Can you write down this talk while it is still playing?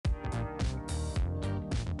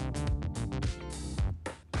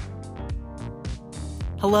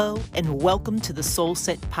Hello, and welcome to the Soul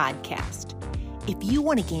Set Podcast. If you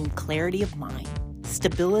want to gain clarity of mind,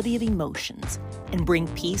 stability of emotions, and bring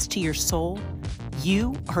peace to your soul,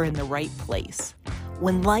 you are in the right place.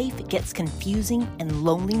 When life gets confusing and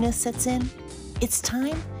loneliness sets in, it's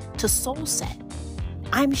time to Soul Set.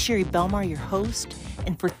 I'm Sherry Belmar, your host,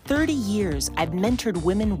 and for 30 years, I've mentored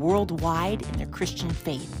women worldwide in their Christian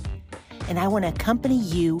faith. And I want to accompany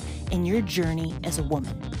you in your journey as a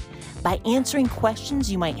woman by answering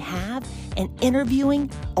questions you might have and interviewing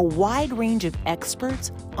a wide range of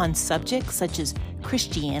experts on subjects such as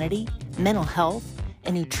Christianity, mental health,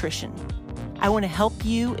 and nutrition. I want to help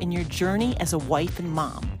you in your journey as a wife and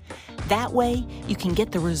mom. That way, you can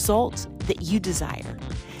get the results that you desire.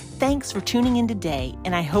 Thanks for tuning in today,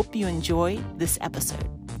 and I hope you enjoy this episode.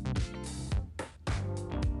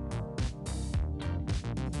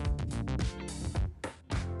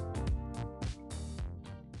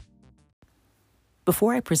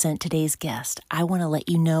 Before I present today's guest, I want to let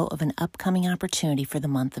you know of an upcoming opportunity for the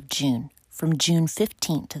month of June. From June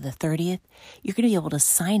 15th to the 30th, you're going to be able to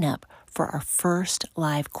sign up for our first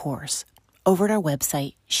live course over at our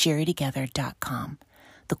website, sherrytogether.com.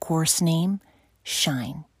 The course name,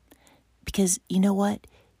 Shine. Because you know what?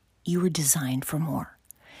 You were designed for more.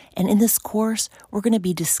 And in this course, we're going to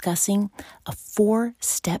be discussing a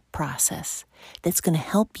 4-step process that's going to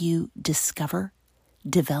help you discover,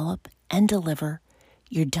 develop, and deliver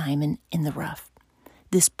your diamond in the rough.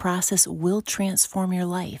 This process will transform your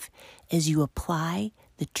life as you apply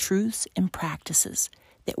the truths and practices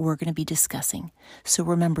that we're going to be discussing. So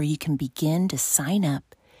remember, you can begin to sign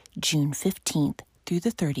up June 15th through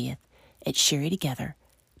the 30th at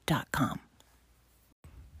sherrytogether.com.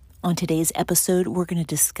 On today's episode, we're going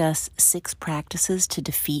to discuss 6 practices to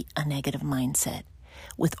defeat a negative mindset.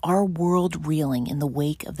 With our world reeling in the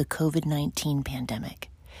wake of the COVID-19 pandemic,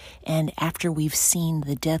 and after we've seen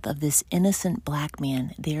the death of this innocent black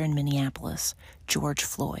man there in Minneapolis, George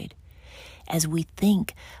Floyd, as we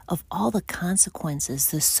think of all the consequences,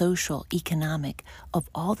 the social, economic, of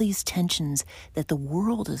all these tensions that the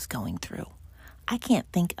world is going through, I can't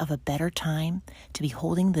think of a better time to be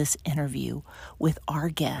holding this interview with our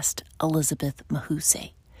guest, Elizabeth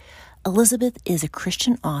Mahusay. Elizabeth is a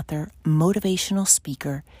Christian author, motivational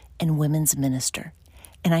speaker, and women's minister.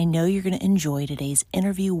 And I know you're going to enjoy today's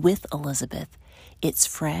interview with Elizabeth. It's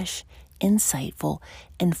fresh, insightful,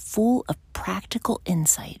 and full of practical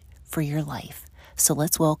insight for your life. So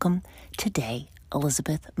let's welcome today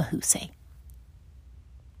Elizabeth Mahusay.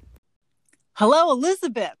 Hello,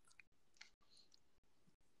 Elizabeth.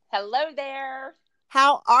 Hello there.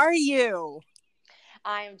 How are you?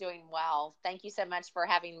 I am doing well. Thank you so much for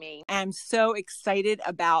having me. I'm so excited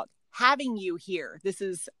about having you here. This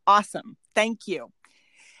is awesome. Thank you.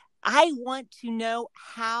 I want to know,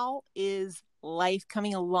 how is life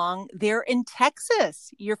coming along there in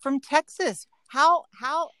Texas? You're from Texas. How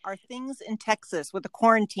are things in Texas with the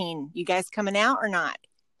quarantine? You guys coming out or not?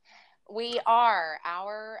 We are.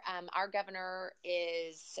 Our governor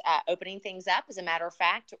is opening things up. As a matter of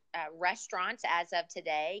fact, restaurants as of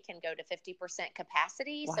today can go to 50%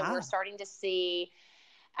 capacity. Wow. So we're starting to see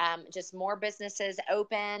just more businesses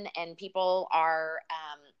open, and people are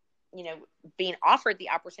being offered the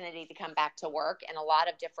opportunity to come back to work in a lot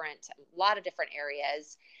of different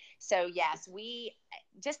areas. So yes, we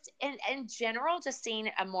just in general just seeing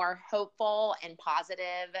a more hopeful and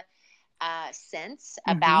positive sense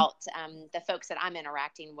about the folks that I'm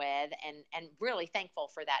interacting with, and really thankful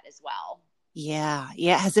for that as well. Yeah.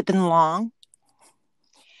 Has it been long?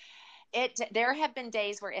 There have been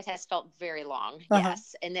days where it has felt very long.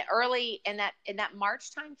 Yes. In that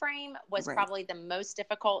March timeframe was right. Probably the most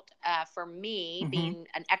difficult for me, being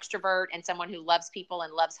an extrovert and someone who loves people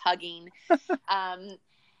and loves hugging.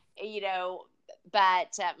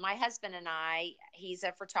 But my husband and I, he's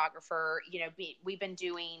a photographer, we've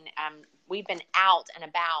been out and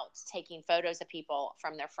about taking photos of people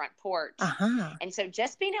from their front porch. And so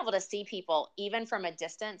just being able to see people, even from a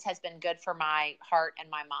distance, has been good for my heart and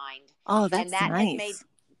my mind. Oh, that's nice.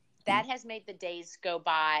 That has made the days go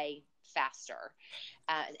by faster.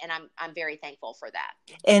 And I'm very thankful for that.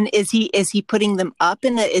 And is he putting them up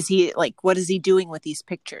what is he doing with these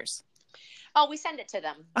pictures? Oh, we send it to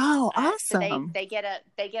them. Oh, awesome! So they get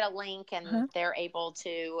a link, and they're able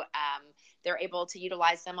to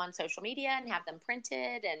utilize them on social media and have them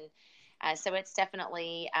printed, and so it's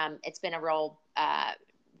definitely it's been a real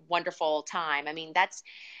wonderful time. I mean, that's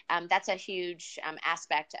a huge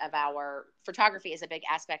aspect of our photography, is a big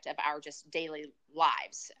aspect of our just daily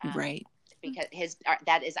lives, right? Because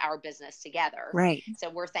that is our business together, right? So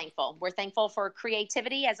we're thankful. We're thankful for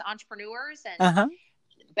creativity as entrepreneurs, and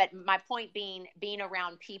but my point being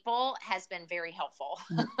around people has been very helpful.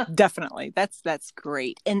 Definitely. That's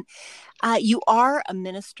great. And you are a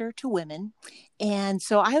minister to women. And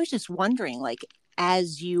so I was just wondering, like,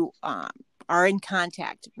 as you are in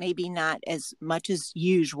contact, maybe not as much as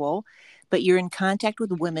usual, but you're in contact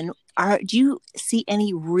with women, do you see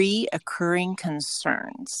any reoccurring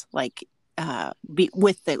concerns, like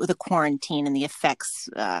with the quarantine and the effects,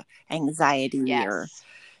 anxiety, or Yes.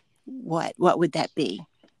 what would that be?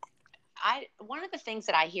 One of the things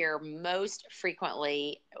that I hear most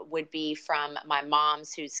frequently would be from my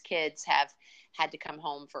moms whose kids have had to come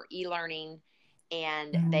home for e-learning,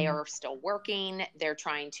 and they are still working. They're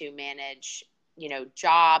trying to manage,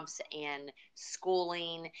 jobs and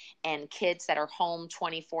schooling and kids that are home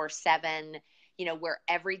 24/7, where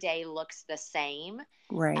every day looks the same.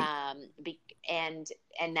 Right. And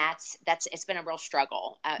that's it's been a real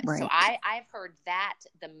struggle. So Right. I've heard that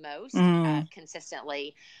the most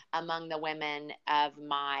consistently among the women of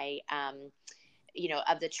my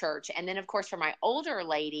of the church. And then of course for my older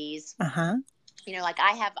ladies, like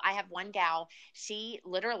I have one gal, she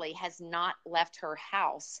literally has not left her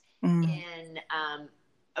house in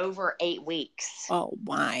over 8 weeks. Oh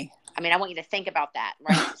my. I mean, I want you to think about that,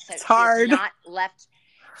 right? So it's hard.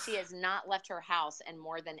 She has not left her house in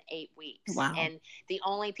more than 8 weeks. Wow. And the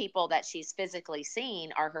only people that she's physically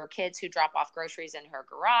seen are her kids who drop off groceries in her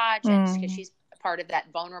garage, and because she's part of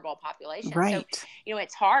that vulnerable population. Right. So,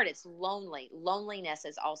 it's hard. It's lonely. Loneliness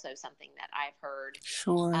is also something that I've heard.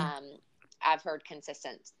 Sure. I've heard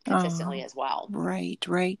consistently as well. Right.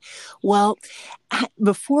 Well,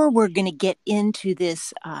 before we're going to get into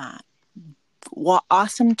this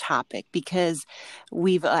awesome topic, because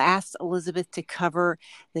we've asked Elizabeth to cover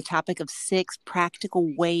the topic of 6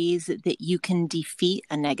 practical ways that you can defeat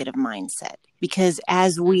a negative mindset. Because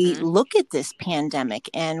as we look at this pandemic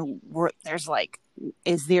and there's like,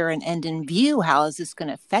 is there an end in view? How is this going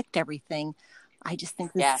to affect everything? I just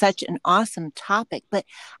think this is such an awesome topic. But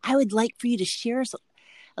I would like for you to share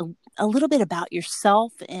a little bit about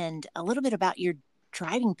yourself and a little bit about your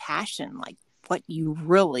driving passion, like what you're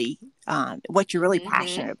really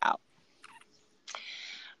passionate about.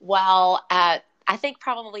 Well, I think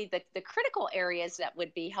probably the critical areas that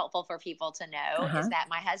would be helpful for people to know is that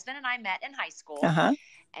my husband and I met in high school.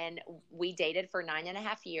 And we dated for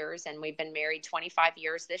 9.5 years, and we've been married 25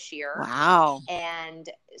 years this year. Wow. And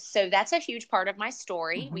so that's a huge part of my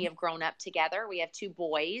story. We have grown up together. We have 2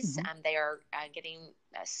 boys. They are getting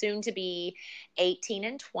soon to be 18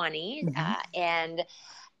 and 20. And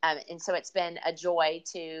so it's been a joy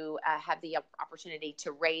to have the opportunity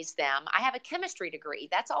to raise them. I have a chemistry degree.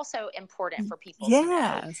 That's also important for people to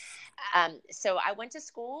know. So I went to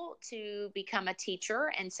school to become a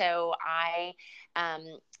teacher. And so I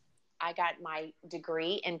got my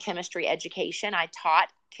degree in chemistry education. I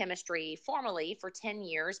taught chemistry formally for 10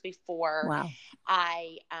 years before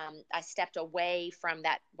I stepped away from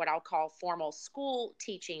that, what I'll call formal school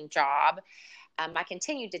teaching job. I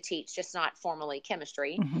continued to teach, just not formally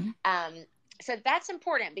chemistry. So that's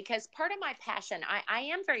important because part of my passion, I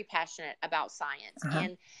am very passionate about science.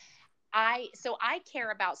 And I care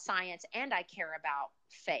about science and I care about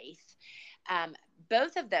faith.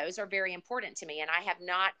 Both of those are very important to me. And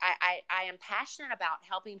I am passionate about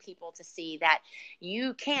helping people to see that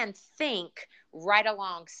you can think right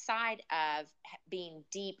alongside of being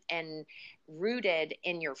deep and rooted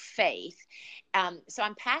in your faith. So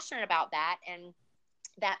I'm passionate about that. And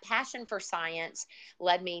that passion for science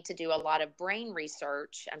led me to do a lot of brain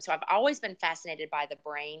research. So I've always been fascinated by the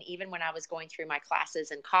brain, even when I was going through my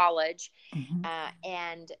classes in college.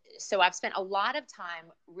 And so I've spent a lot of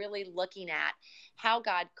time really looking at how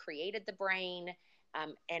God created the brain,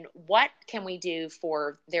 and what can we do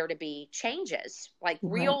for there to be changes, like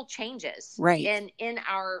real changes in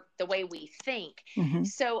the way we think.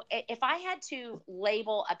 So if I had to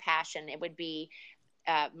label a passion, it would be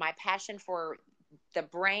my passion for the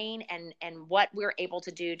brain and what we're able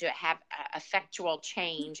to do to have effectual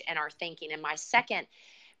change in our thinking. And my second,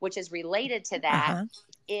 which is related to that,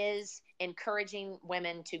 is encouraging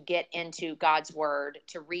women to get into God's word,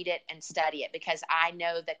 to read it and study it, because I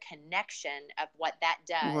know the connection of what that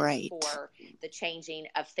does for the changing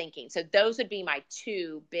of thinking. So those would be my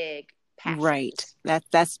 2 big passions. Right.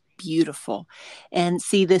 That's beautiful. And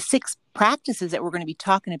see, the 6 practices that we're going to be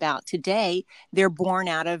talking about today, they're born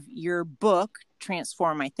out of your book,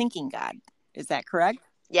 Transform My Thinking, God. Is that correct?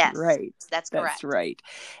 Yes. Right. That's correct. That's right.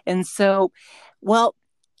 And so, well,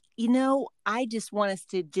 I just want us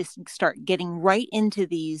to just start getting right into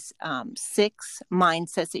these 6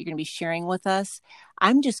 mindsets that you're going to be sharing with us.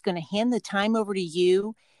 I'm just going to hand the time over to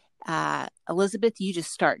you. Elizabeth, you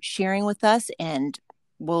just start sharing with us, and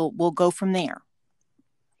we'll go from there.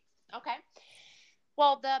 Okay.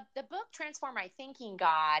 Well, the book Transform My Thinking,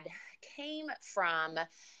 God came from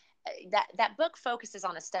that book focuses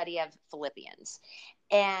on a study of Philippians.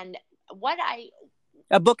 And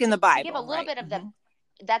a book in the Bible, to give a little bit of the,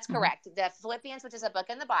 that's correct. The Philippians, which is a book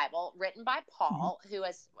in the Bible written by Paul, who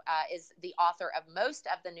is the author of most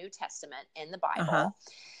of the New Testament in the Bible.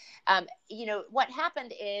 What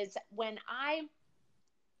happened is when I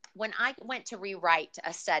went to rewrite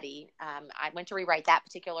a study, I went to rewrite that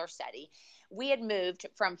particular study. We had moved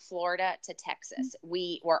from Florida to Texas.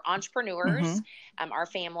 We were entrepreneurs. Our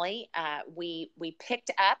family, we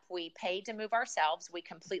picked up, we paid to move ourselves. We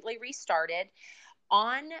completely restarted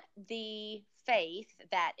on the faith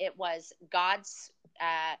that it was God's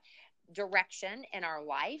direction in our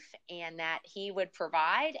life, and that He would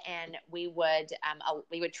provide, and we would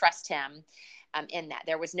trust Him in that.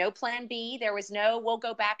 There was no plan B. There was no, we'll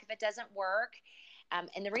go back if it doesn't work.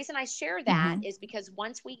 And the reason I share that is because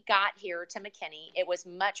once we got here to McKinney, it was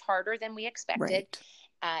much harder than we expected.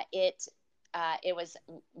 It was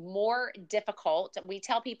more difficult. We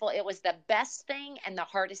tell people it was the best thing and the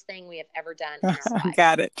hardest thing we have ever done in our life.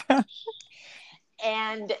 Got it.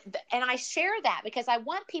 And I share that because I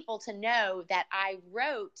want people to know that I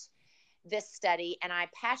wrote this study and I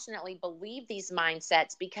passionately believe these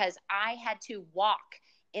mindsets because I had to walk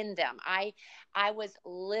in them. I was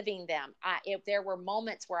living them. If there were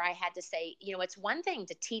moments where I had to say, it's one thing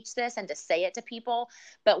to teach this and to say it to people,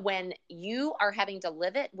 but when you are having to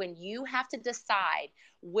live it, when you have to decide,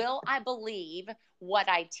 will I believe what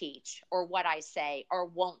I teach or what I say, or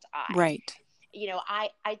won't I? Right.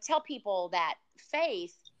 I tell people that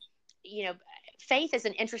faith is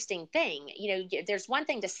an interesting thing. There's one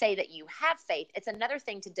thing to say that you have faith. It's another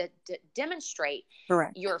thing to demonstrate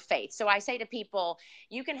your faith. So I say to people,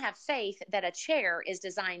 you can have faith that a chair is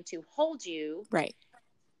designed to hold you. Right.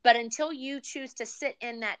 But until you choose to sit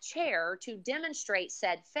in that chair to demonstrate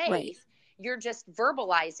said faith, you're just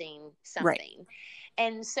verbalizing something. Right.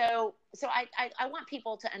 And so I want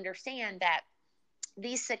people to understand that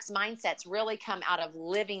these 6 mindsets really come out of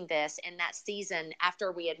living this in that season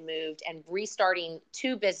after we had moved and restarting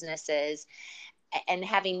 2 businesses and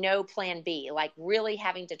having no plan B, like really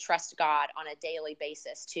having to trust God on a daily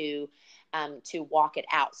basis to walk it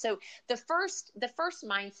out. So the first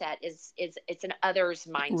mindset is it's an others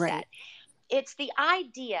mindset. Right. It's the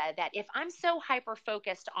idea that if I'm so hyper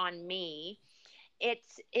focused on me,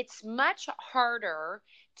 it's much harder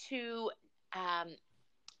to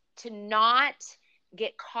not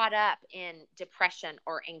get caught up in depression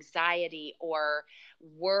or anxiety or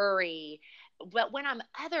worry. But when I'm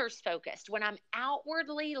others focused, when I'm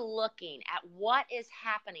outwardly looking at what is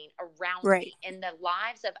happening around me in the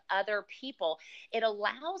lives of other people, it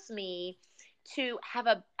allows me to have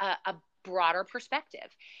a broader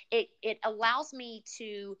perspective. It allows me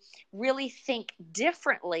to really think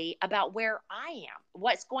differently about where I am,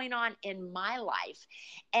 what's going on in my life.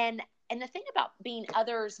 And the thing about being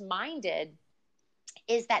others minded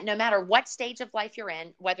is that no matter what stage of life you're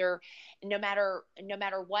in, no matter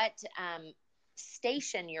what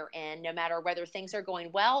station you're in, no matter whether things are going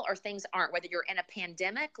well or things aren't, whether you're in a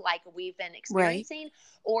pandemic like we've been experiencing,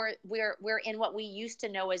 or we're in what we used to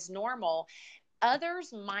know as normal,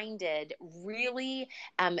 others minded really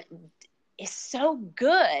is so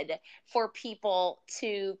good for people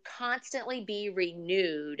to constantly be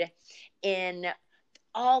renewed in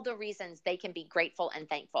all the reasons they can be grateful and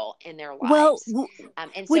thankful in their lives. Well,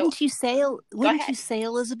 wouldn't you say,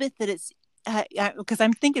 Elizabeth, that it's because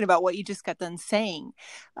I'm thinking about what you just got done saying.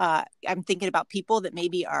 I'm thinking about people that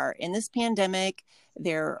maybe are in this pandemic.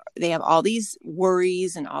 They have all these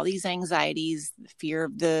worries and all these anxieties, the fear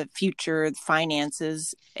of the future, the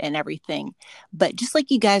finances, and everything. But just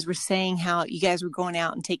like you guys were saying, how you guys were going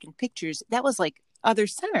out and taking pictures, that was like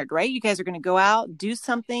other-centered, right? You guys are going to go out, do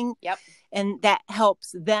something. Yep. And that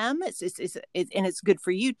helps them. And it's good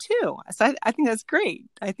for you too. So I think that's great.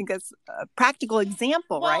 I think that's a practical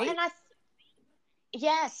example, right? And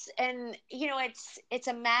yes. And it's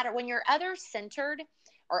a matter when you're others centered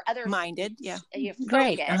or others minded. Yeah.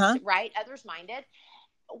 Focused, right? Others minded.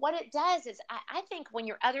 What it does is I think when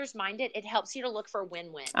you're others minded, it helps you to look for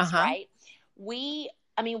win-wins, right? We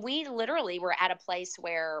literally were at a place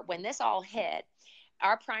where when this all hit,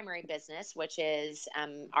 our primary business, which is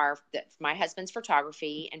my husband's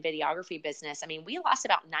photography and videography business, we lost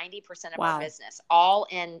about 90% of our business all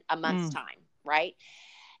in a month's time, right?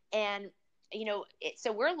 And,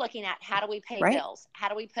 so we're looking at how do we pay bills? How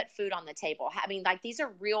do we put food on the table? These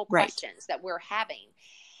are real questions that we're having.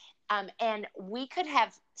 And we could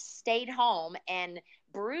have stayed home and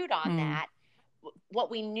brood on that, what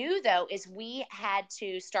we knew though is we had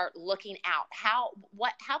to start looking out.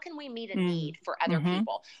 How can we meet a need for other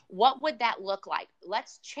people? What would that look like?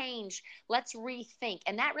 Let's change, let's rethink.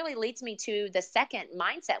 And that really leads me to the second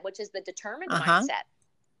mindset, which is the determined mindset.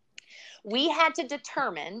 We had to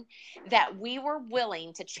determine that we were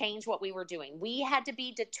willing to change what we were doing. We had to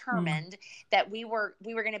be determined that we were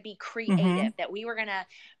going to be creative, that we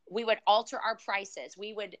would alter our prices.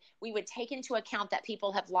 We would take into account that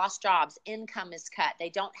people have lost jobs, income is cut. They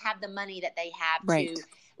don't have the money that they have to,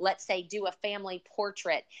 let's say, do a family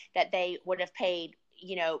portrait that they would have paid,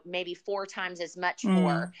 maybe 4 times as much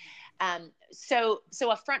for. So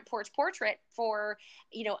a front porch portrait for,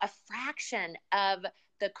 a fraction of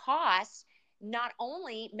the cost not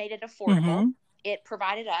only made it affordable, it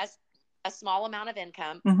provided us a small amount of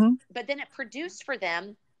income, but then it produced for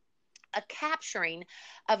them a capturing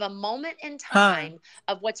of a moment in time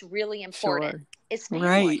of what's really important is family.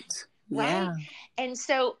 Right. Yeah. And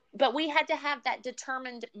so, but we had to have that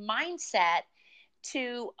determined mindset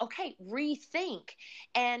to, rethink.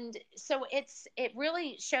 And so it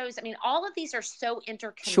really shows, all of these are so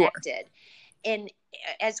interconnected. And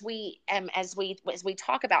as we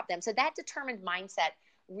talk about them, so that determined mindset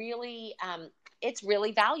really, it's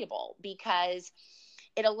really valuable because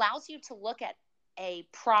it allows you to look at a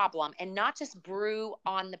problem and not just brew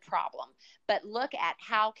on the problem, but look at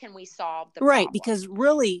how can we solve the problem. Right, because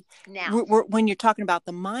really, now when you're talking about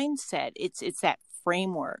the mindset, it's that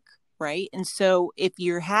framework, right? And so if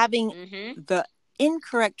you're having the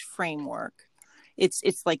incorrect framework, it's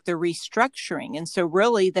like the restructuring. And so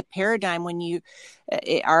really the paradigm when you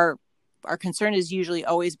our concern is usually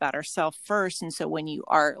always about ourselves first. And so when you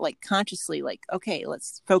are like consciously like, okay,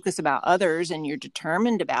 let's focus about others and you're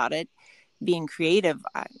determined about it, being creative,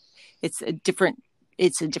 it's a different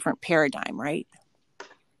paradigm, right?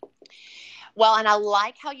 Well, and I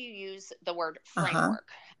like how you use the word framework.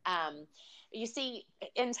 You see,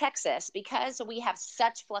 in Texas, because we have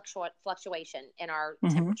such fluctuation in our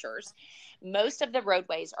temperatures, most of the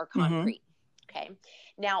roadways are concrete. Okay.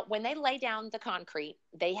 Now, when they lay down the concrete,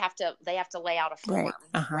 they have to lay out a form,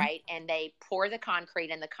 right? And they pour the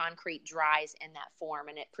concrete, and the concrete dries in that form,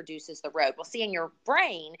 and it produces the road. Well, see, in your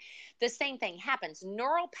brain, the same thing happens.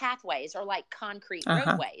 Neural pathways are like concrete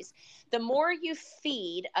roadways. The more you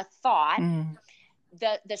feed a thought,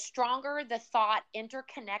 the stronger the thought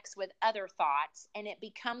interconnects with other thoughts, and it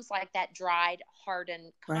becomes like that dried,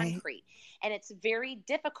 hardened concrete. And it's very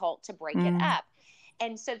difficult to break it up.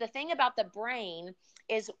 And so the thing about the brain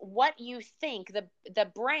is what you think.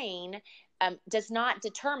 The brain does not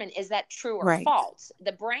determine is that true or false.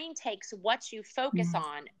 The brain takes what you focus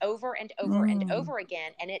on over and over and over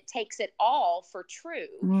again, and it takes it all for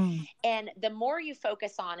true. And the more you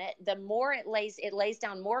focus on it, the more it lays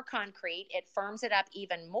down more concrete. It firms it up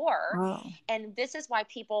even more. And this is why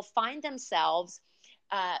people find themselves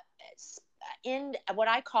in what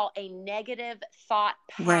I call a negative thought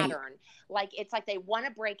pattern. Like it's like they want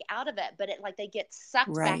to break out of it, but they get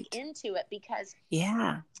sucked back into it because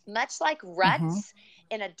much like ruts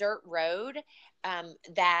in a dirt road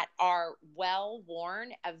that are well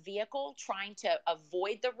worn, a vehicle trying to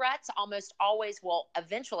avoid the ruts almost always will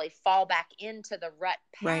eventually fall back into the rut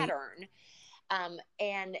pattern.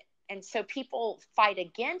 And so people fight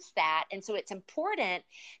against that. And so it's important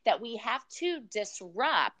that we have to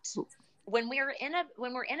disrupt when we're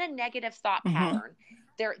in a negative thought pattern.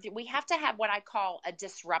 We have to have what I call a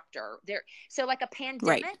disruptor there. So like a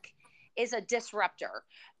pandemic is a disruptor.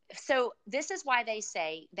 So this is why they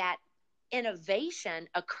say that innovation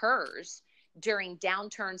occurs during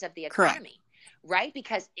downturns of the economy. Right?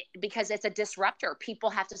 Because it's a disruptor.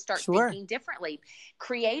 People have to start thinking differently,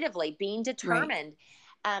 creatively, being determined.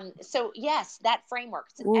 So yes, that framework,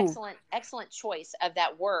 it's an excellent choice of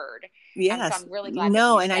that word. Yes. So I'm really glad.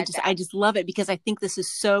 And I just love it because I think this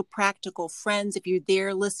is so practical. Friends, if you're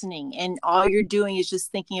there listening and all you're doing is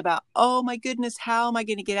just thinking about, oh my goodness, how am I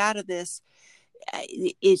going to get out of this?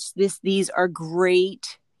 These are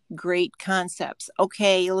great concepts.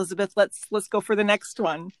 Okay, Elizabeth, let's go for the next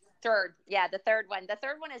one. The third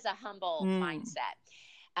one is a humble mindset.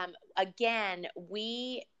 Again,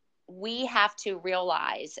 we have to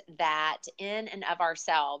realize that in and of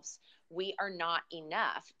ourselves, we are not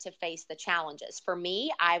enough to face the challenges. For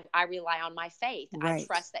me, I rely on my faith. I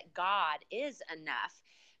trust that God is enough.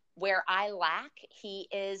 Where I lack, He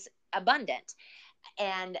is abundant.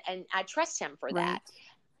 And I trust Him for that.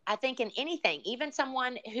 I think in anything, even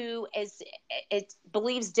someone who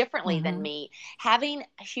believes differently than me, having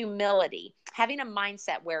humility, having a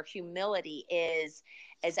mindset where humility is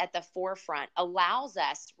is at the forefront allows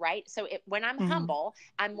us, right? So when I'm humble,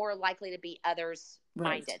 I'm more likely to be others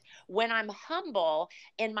minded. When I'm humble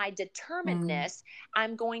in my determinedness,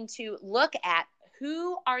 I'm going to look at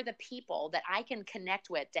who are the people that I can connect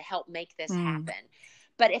with to help make this happen.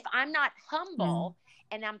 But if I'm not humble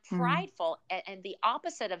and I'm prideful and the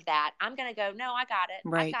opposite of that, I'm going to go, no, I got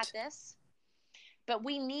it. I got this. But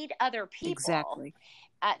we need other people. Exactly.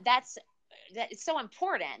 It's so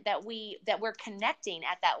important that we're connecting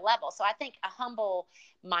at that level. So I think a humble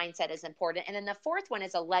mindset is important. And then the fourth one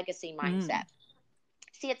is a legacy mindset.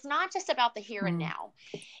 See, it's not just about the here and now.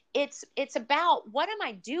 It's about what am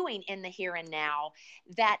I doing in the here and now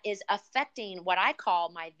that is affecting what I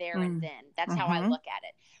call my there and then. That's how I look at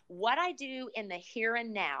it. What I do in the here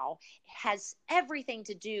and now has everything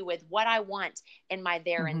to do with what I want in my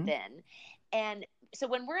there and then. And so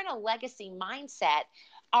when we're in a legacy mindset,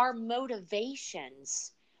 our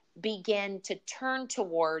motivations begin to turn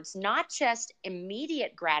towards not just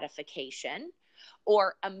immediate gratification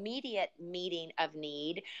or immediate meeting of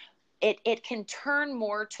need. It can turn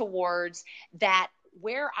more towards that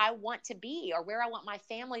where I want to be or where I want my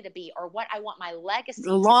family to be or what I want my legacy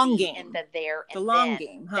the long to be game. in the there and the long then.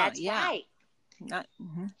 game. Huh? That's yeah. right. Not,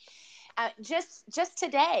 just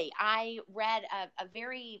today, I read a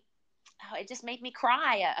very, it just made me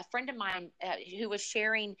cry. A friend of mine who was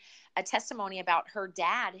sharing a testimony about her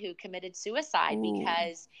dad who committed suicide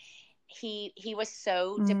because he was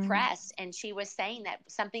so depressed. And she was saying that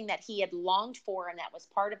something that he had longed for and that was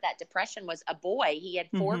part of that depression was a boy. He had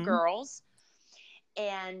 4 girls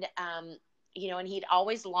and, and he'd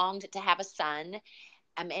always longed to have a son.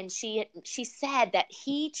 And she said that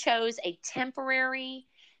he chose a temporary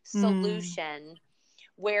solution,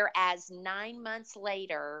 whereas 9 months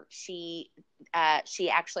later, she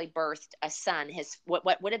actually birthed a son,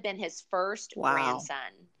 what would have been his first grandson.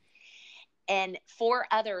 And 4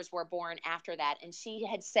 others were born after that. And she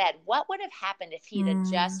had said, what would have happened if he'd have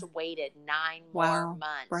just waited 9 more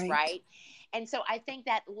months, right? And so I think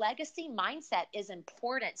that legacy mindset is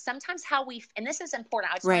important. Sometimes and this is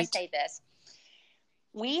important, I just want to say this.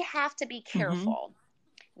 We have to be careful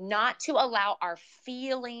not to allow our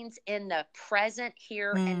feelings in the present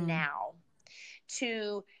here and now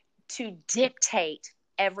to dictate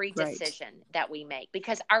every decision that we make,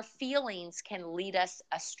 because our feelings can lead us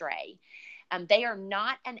astray. They are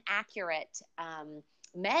not an accurate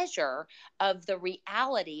measure of the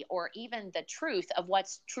reality or even the truth of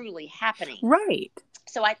what's truly happening. Right.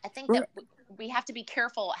 So I think that we have to be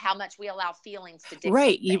careful how much we allow feelings to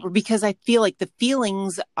dictate things. Because I feel like the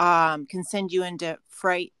feelings can send you into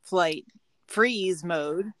fight, flight, freeze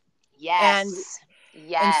mode. Yes.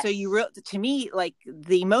 And so to me, like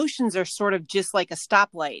the emotions are sort of just like a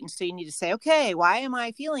stoplight. And so you need to say, okay, why am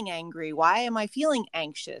I feeling angry? Why am I feeling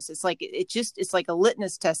anxious? It's like, it's like a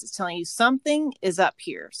litmus test. It's telling you something is up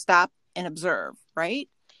here. Stop and observe. Right.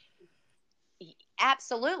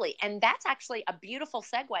 Absolutely. And that's actually a beautiful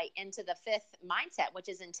segue into the 5th mindset, which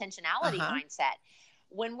is intentionality mindset.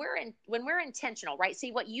 When we're intentional, right?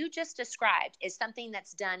 See, what you just described is something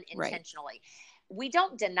that's done intentionally. We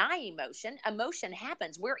don't deny emotion. Emotion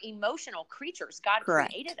happens. We're emotional creatures. God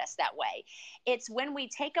created us that way. It's when we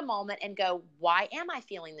take a moment and go, why am I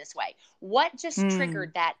feeling this way? What just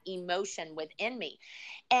triggered that emotion within me?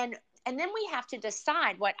 And then we have to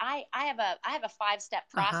decide what I have a 5-step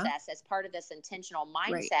process as part of this intentional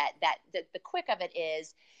mindset that the quick of it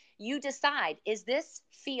is you decide, is this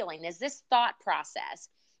feeling, is this thought process,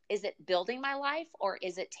 is it building my life or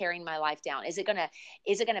is it tearing my life down? Is it going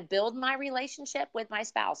to build my relationship with my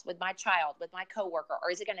spouse, with my child, with my coworker,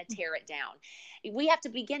 or is it going to tear it down? We have to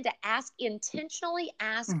begin to intentionally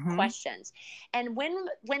ask questions. And when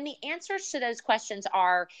the answers to those questions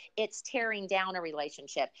are, it's tearing down a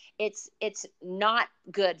relationship, it's not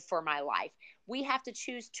good for my life, we have to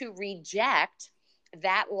choose to reject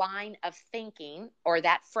that line of thinking or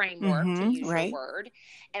that framework, to use your word,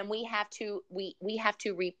 and we have to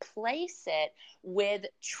replace it with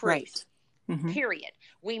truth. Period.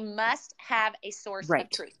 We must have a source of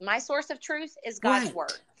truth. My source of truth is God's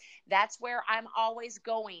word. That's where I'm always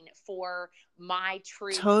going for my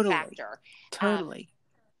truth factor.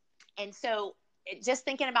 And so just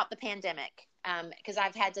thinking about the pandemic, because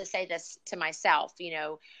I've had to say this to myself,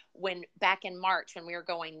 when back in March, when we were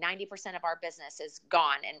going, 90% of our business is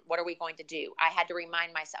gone. And what are we going to do? I had to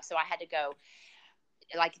remind myself. So I had to go,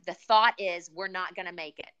 like, the thought is we're not going to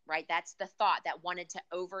make it, right? That's the thought that wanted to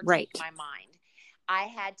overtake my mind. I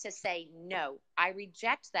had to say, no, I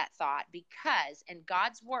reject that thought, because in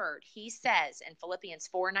God's word, he says in Philippians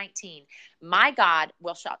 4:19, my God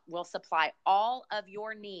will supply all of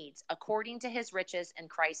your needs according to his riches in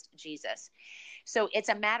Christ Jesus. So it's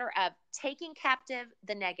a matter of taking captive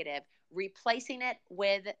the negative, replacing it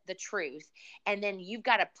with the truth. And then you've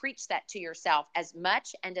got to preach that to yourself as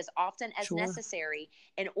much and as often as necessary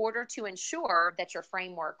in order to ensure that your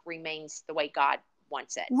framework remains the way God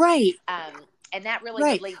wants it. Right. And that really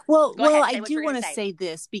would lead. Well, Go ahead, I do want to say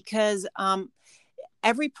this, because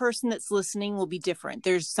every person that's listening will be different.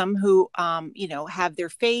 There's some who, have their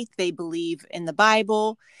faith. They believe in the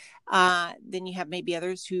Bible. Then you have maybe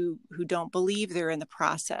others who don't believe. They're in the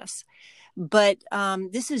process. But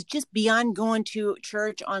this is just beyond going to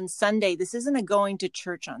church on Sunday. This isn't a going to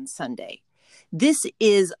church on Sunday. This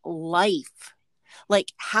is life.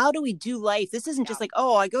 Like, how do we do life? This isn't just like,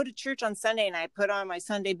 oh, I go to church on Sunday and I put on my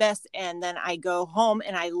Sunday best and then I go home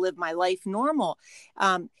and I live my life normal.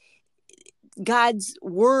 God's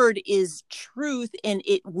word is truth, and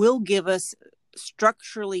it will give us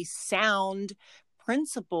structurally sound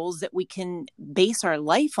principles that we can base our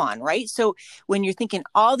life on, right? So when you're thinking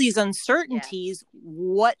all these uncertainties,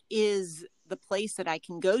 what is the place that I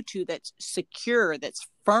can go to that's secure, that's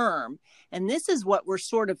firm? And this is what we're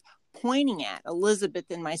sort of pointing at, Elizabeth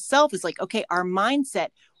and myself, is like, okay, our mindset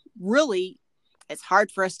really, it's hard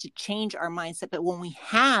for us to change our mindset. But when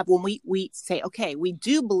we say, okay, we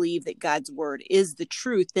do believe that God's word is the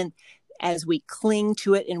truth, then as we cling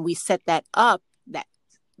to it and we set that up,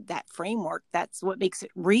 that framework, that's what makes it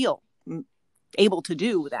real, able to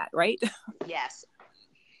do that, right? Yes.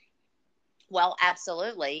 Well,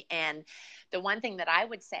 absolutely. And the one thing that I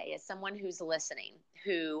would say is someone who's listening,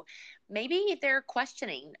 who maybe they're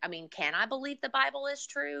questioning, I mean, can I believe the Bible is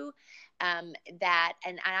true? And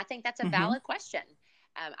I think that's a valid question.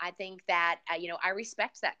 I think that, I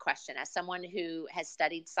respect that question as someone who has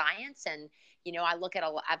studied science, and, I've looked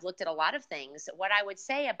at a lot of things. What I would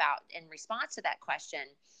say in response to that question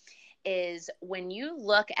is, when you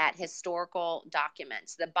look at historical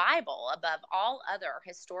documents, the Bible, above all other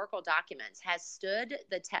historical documents, has stood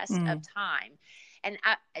the test of time. And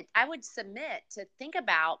I would submit to think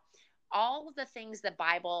about all of the things the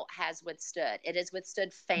Bible has withstood. It has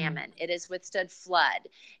withstood famine. It has withstood flood.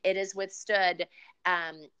 It has withstood,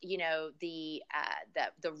 the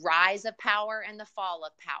rise of power and the fall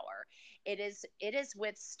of power. It has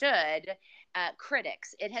withstood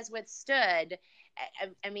critics. It has withstood,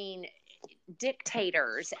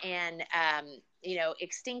 dictators and,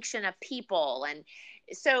 extinction of people. And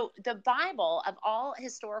so the Bible, of all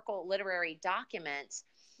historical literary documents,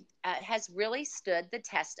 has really stood the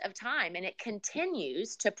test of time, and it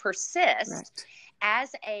continues to persist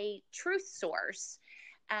as a truth source.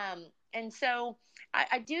 And so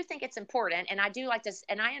I do think it's important, and I do like this,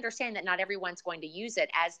 and I understand that not everyone's going to use it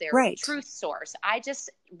as their truth source. I just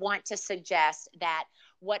want to suggest that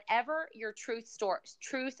whatever your truth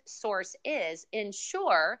source is,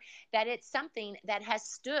 ensure that it's something that has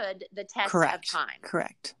stood the test of time.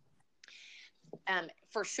 Correct.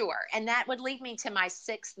 For sure. And that would lead me to my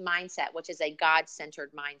sixth mindset, which is a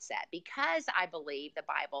God-centered mindset. Because I believe the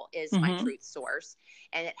Bible is my truth source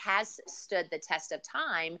and it has stood the test of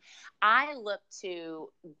time, I look to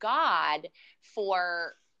God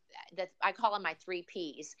for I call them my 3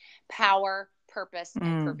 Ps: power, purpose,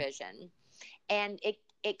 and provision. And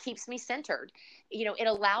it keeps me centered. It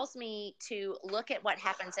allows me to look at what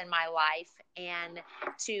happens in my life and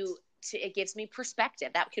it gives me perspective.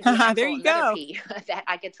 That could be another P that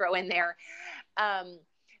I could throw in there.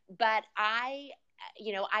 But I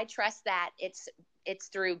trust that it's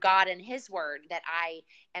through God and his word that I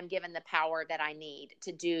am given the power that I need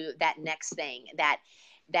to do that next thing, that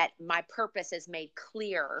my purpose is made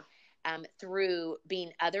clear through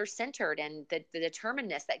being other-centered and the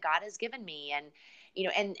determinedness that God has given me. And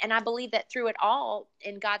I believe that through it all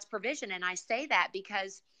in God's provision. And I say that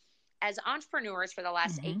because as entrepreneurs for the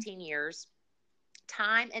last 18 years,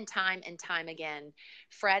 time and time and time again,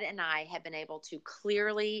 Fred and I have been able to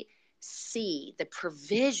clearly see the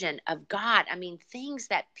provision of God. I mean, things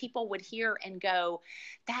that people would hear and go,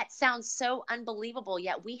 that sounds so unbelievable,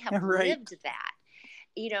 yet we have lived that,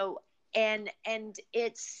 and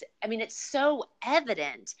it's so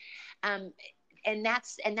evident. And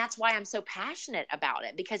that's why I'm so passionate about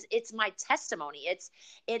it, because it's my testimony.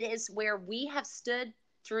 It is where we have stood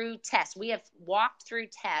through tests. We have walked through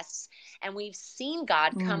tests, and we've seen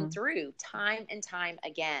God come through time and time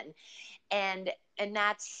again. And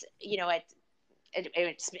that's, I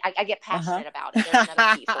get passionate about it. There's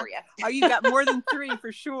another key for you. Oh, you got more than 3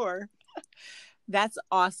 for sure. That's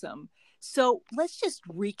awesome. So let's just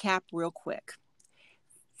recap real quick.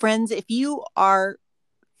 friends, if you are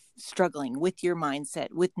struggling with your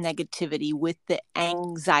mindset, with negativity, with the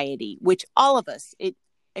anxiety, which all of us, if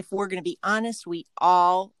we're going to be honest, we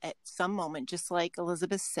all at some moment, just like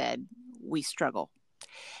Elizabeth said, we struggle.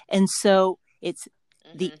 And so it's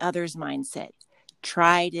the other's mindset.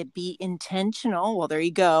 Try to be intentional. Well, there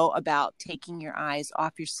you go, about taking your eyes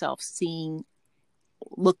off yourself,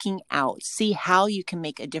 looking out, see how you can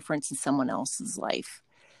make a difference in someone else's life.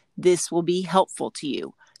 This will be helpful to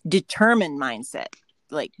you. Determined mindset.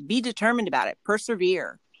 Like, be determined about it.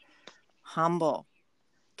 Persevere. Humble.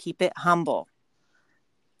 Keep it humble.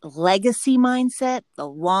 Legacy mindset, the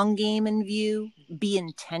long game in view. Be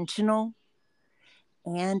intentional.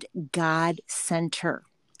 And God-centered.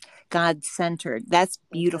 God-centered. That's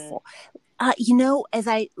beautiful. As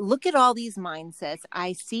I look at all these mindsets,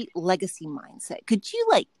 I see legacy mindset. Could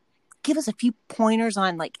you give us a few pointers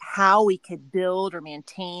on how we could build or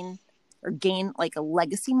maintain or gain a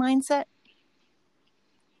legacy mindset?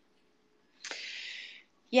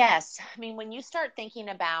 Yes. I mean, when you start thinking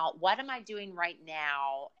about what am I doing right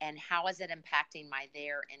now and how is it impacting my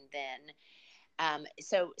there and then?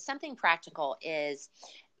 So something practical is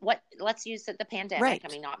let's use the pandemic. Right. I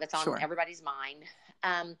mean, that's on everybody's mind.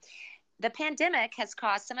 The pandemic has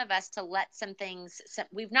caused some of us to let some things,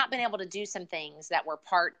 we've not been able to do some things that were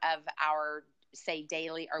part of our, say,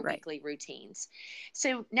 daily or weekly routines.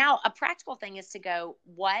 So now a practical thing is to go,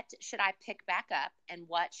 what should I pick back up and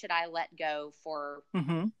what should I let go for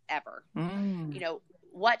ever?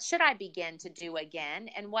 What should I begin to do again?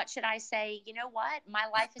 And what should I say, you know what? My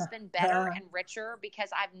life has been better and richer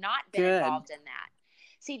because I've not been involved in that.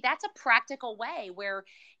 See, that's a practical way where,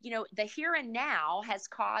 the here and now has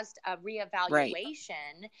caused a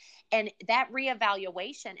reevaluation, and that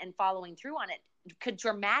reevaluation and following through on it could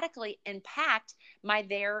dramatically impact my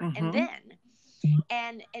there and then.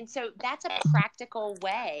 And so that's a practical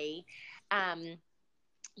way,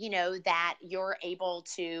 that you're able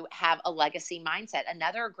to have a legacy mindset.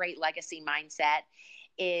 Another great legacy mindset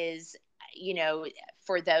is,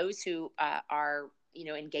 for those who are,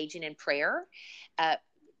 engaging in prayer,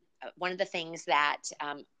 one of the things that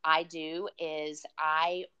I do is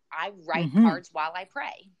I write cards while I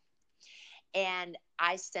pray, and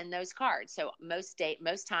I send those cards. So most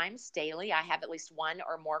times daily, I have at least one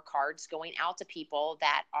or more cards going out to people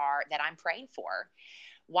that I'm praying for.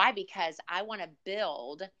 Why? Because I want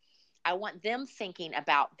them thinking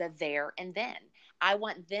about the there and then. I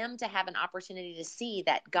want them to have an opportunity to see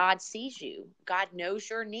that God sees you. God knows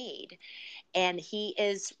your need, and He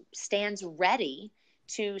stands ready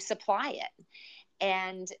to supply it.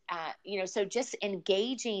 And, so just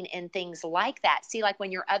engaging in things like that. See,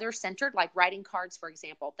 when you're other-centered, like writing cards, for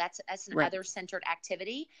example, that's an other-centered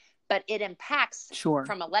activity, but it impacts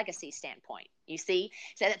from a legacy standpoint, you see?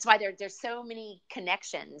 So that's why there's so many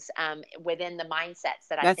connections within the mindsets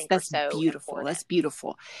that I think are so beautiful. important. That's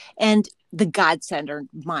beautiful. And the God-centered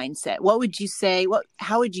mindset, what would you say?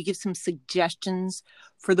 How would you give some suggestions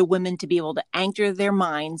for the women to be able to anchor their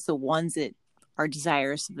minds, the ones that are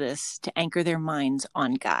desirous of this, to anchor their minds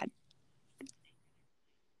on God?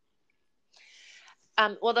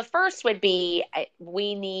 Well, the first would be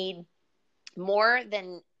we need more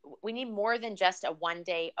than just a one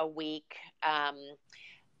day a week time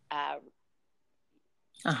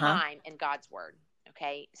in God's word.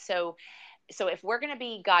 Okay. So if we're going to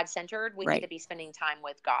be God-centered, we need to be spending time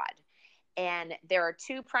with God. And there are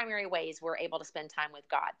two primary ways we're able to spend time with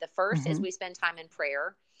God. The first is we spend time in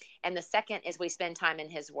prayer, and the second is we spend time in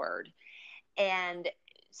His word. And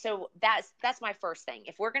so that's my first thing.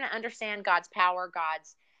 If we're going to understand God's power,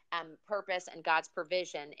 God's purpose, and God's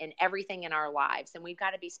provision in everything in our lives, then we've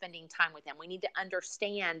got to be spending time with Him. We need to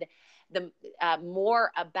understand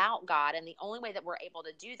more about God, and the only way that we're able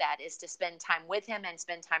to do that is to spend time with Him and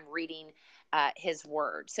spend time reading His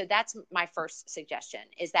word. So that's my first suggestion,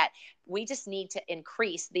 is that we just need to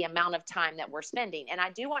increase the amount of time that we're spending. And I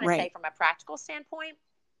do want to say, from a practical standpoint,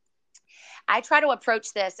 I try to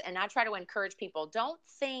approach this and I try to encourage people, don't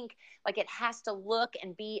think like it has to look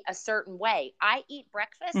and be a certain way. I eat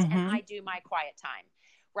breakfast and I do my quiet time,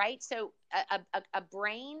 right? So a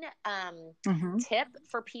brain tip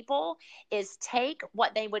for people is take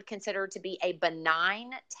what they would consider to be a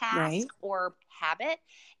benign task or habit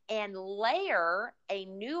and layer a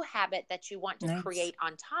new habit that you want to create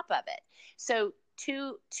on top of it. So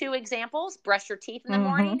two examples: brush your teeth in the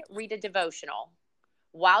morning, read a devotional.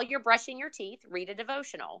 While you're brushing your teeth, read a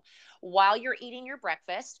devotional. While you're eating your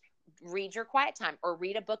breakfast, read your quiet time, or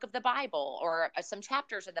read a book of the Bible, or some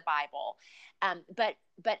chapters of the Bible. But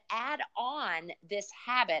add on this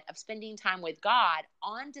habit of spending time with God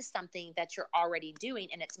onto something that you're already doing,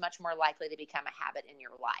 and it's much more likely to become a habit in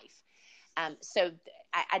your life. So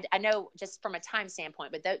I know just from a time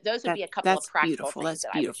standpoint, but those would be a couple of practical things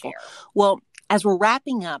that I would share. Well, as we're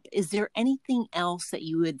wrapping up, is there anything else that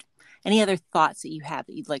any other thoughts that you have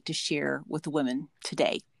that you'd like to share with the women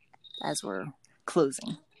today as we're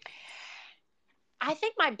closing? I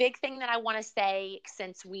think my big thing that I want to say,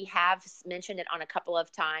 since we have mentioned it on a couple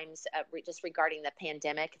of times, just regarding the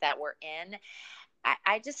pandemic that we're in,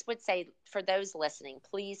 I just would say, for those listening,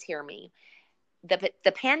 please hear me.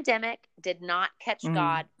 The pandemic did not catch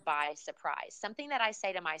God by surprise. Something that I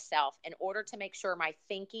say to myself in order to make sure my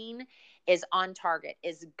thinking is on target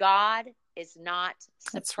is God is not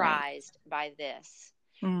surprised by this.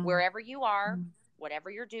 Wherever you are, whatever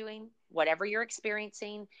you're doing, whatever you're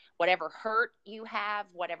experiencing, whatever hurt you have,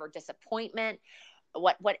 whatever disappointment,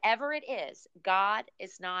 whatever it is, God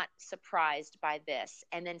is not surprised by this.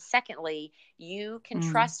 And then secondly, you can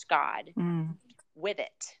trust God with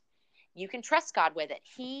it. You can trust God with it.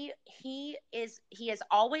 He is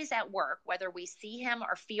always at work, whether we see him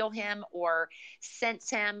or feel him or sense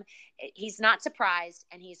him. He's not surprised,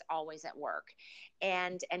 and he's always at work.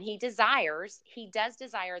 And he does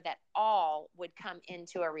desire that all would come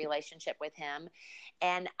into a relationship with him.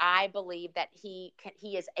 And I believe that he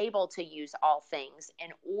is able to use all things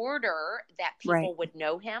in order that people would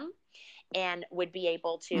know him and would be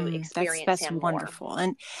able to experience him more. That's wonderful.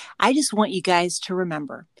 And I just want you guys to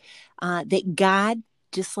remember that God,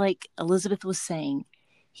 just like Elizabeth was saying,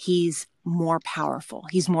 he's more powerful.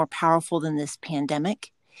 He's more powerful than this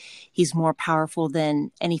pandemic. He's more powerful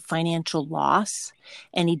than any financial loss,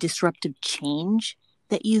 any disruptive change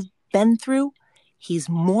that you've been through. He's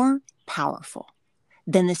more powerful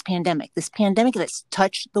than this pandemic that's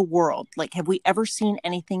touched the world. Like, have we ever seen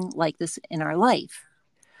anything like this in our life?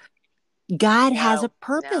 God has a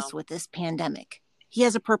purpose with this pandemic. He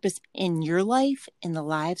has a purpose in your life, in the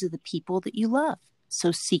lives of the people that you love.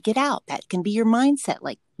 So seek it out. That can be your mindset.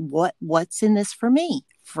 Like, what's in this for me,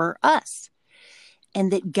 for us? And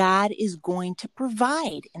that God is going to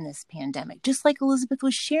provide in this pandemic, just like Elizabeth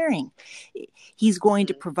was sharing. He's going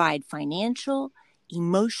to provide financial,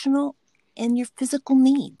 emotional, and your physical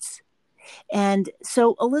needs. And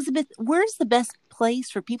so, Elizabeth, where's the best place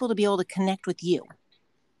for people to be able to connect with you?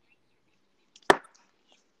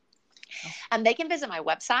 They can visit my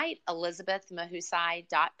website,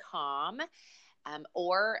 elizabethmahusai.com.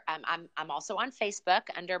 Or I'm also on Facebook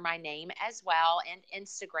under my name as well, and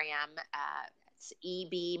Instagram. It's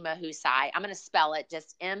EB Mahusai. I'm going to spell it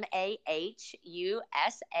just Mahusay.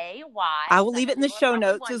 I will leave it in the show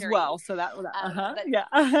notes as well. So that, yeah.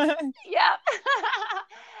 Yeah.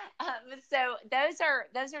 So those are,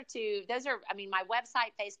 I mean, my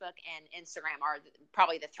website, Facebook, and Instagram are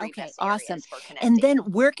probably the three best areas for connecting. And then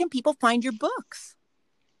where can people find your books?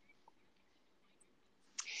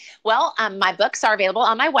 Well, my books are available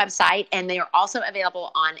on my website, and they are also available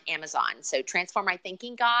on Amazon. So Transform My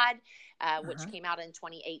Thinking God, which came out in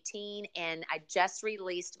 2018. And I just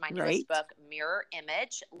released my newest book, Mirror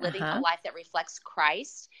Image, Living a Life That Reflects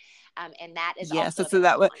Christ. And that is also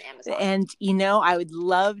available on Amazon. And, I would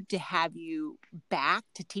love to have you back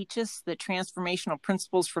to teach us the transformational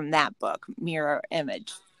principles from that book, Mirror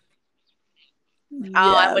Image.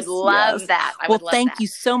 I would love that. Thank you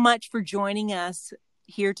so much for joining us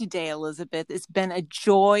here today, Elizabeth. It's been a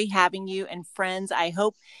joy having you. And friends, I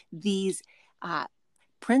hope these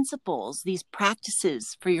principles, these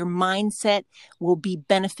practices for your mindset will be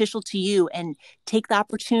beneficial to you, and take the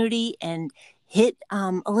opportunity and hit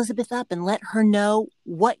Elizabeth up and let her know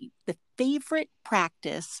what the favorite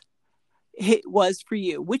practice it was for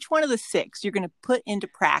you. Which one of the 6 you're going to put into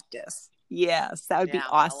practice? Yes, that would be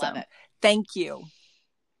awesome. I love it. Thank you.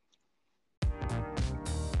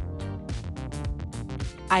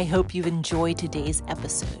 I hope you've enjoyed today's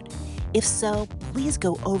episode. If so, please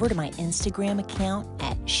go over to my Instagram account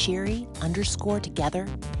at Sherry_together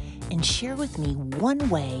and share with me one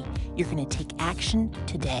way you're going to take action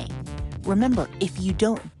today. Remember, if you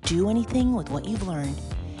don't do anything with what you've learned,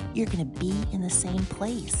 you're going to be in the same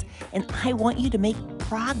place. And I want you to make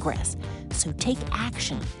progress. So take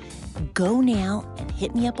action. Go now and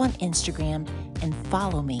hit me up on Instagram and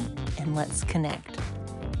follow me, and let's connect.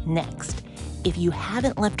 Next, if you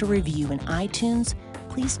haven't left a review in iTunes,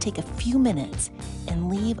 please take a few minutes and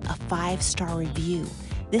leave a 5-star review.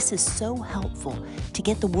 This is so helpful to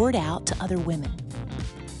get the word out to other women.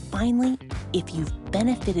 Finally, if you've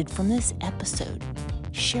benefited from this episode,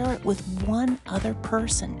 share it with one other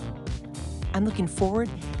person. I'm looking forward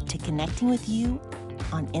to connecting with you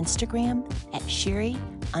on Instagram at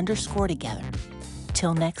Sherry_together.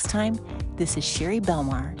 Till next time, this is Sherry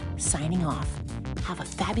Belmar signing off. Have a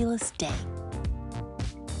fabulous day.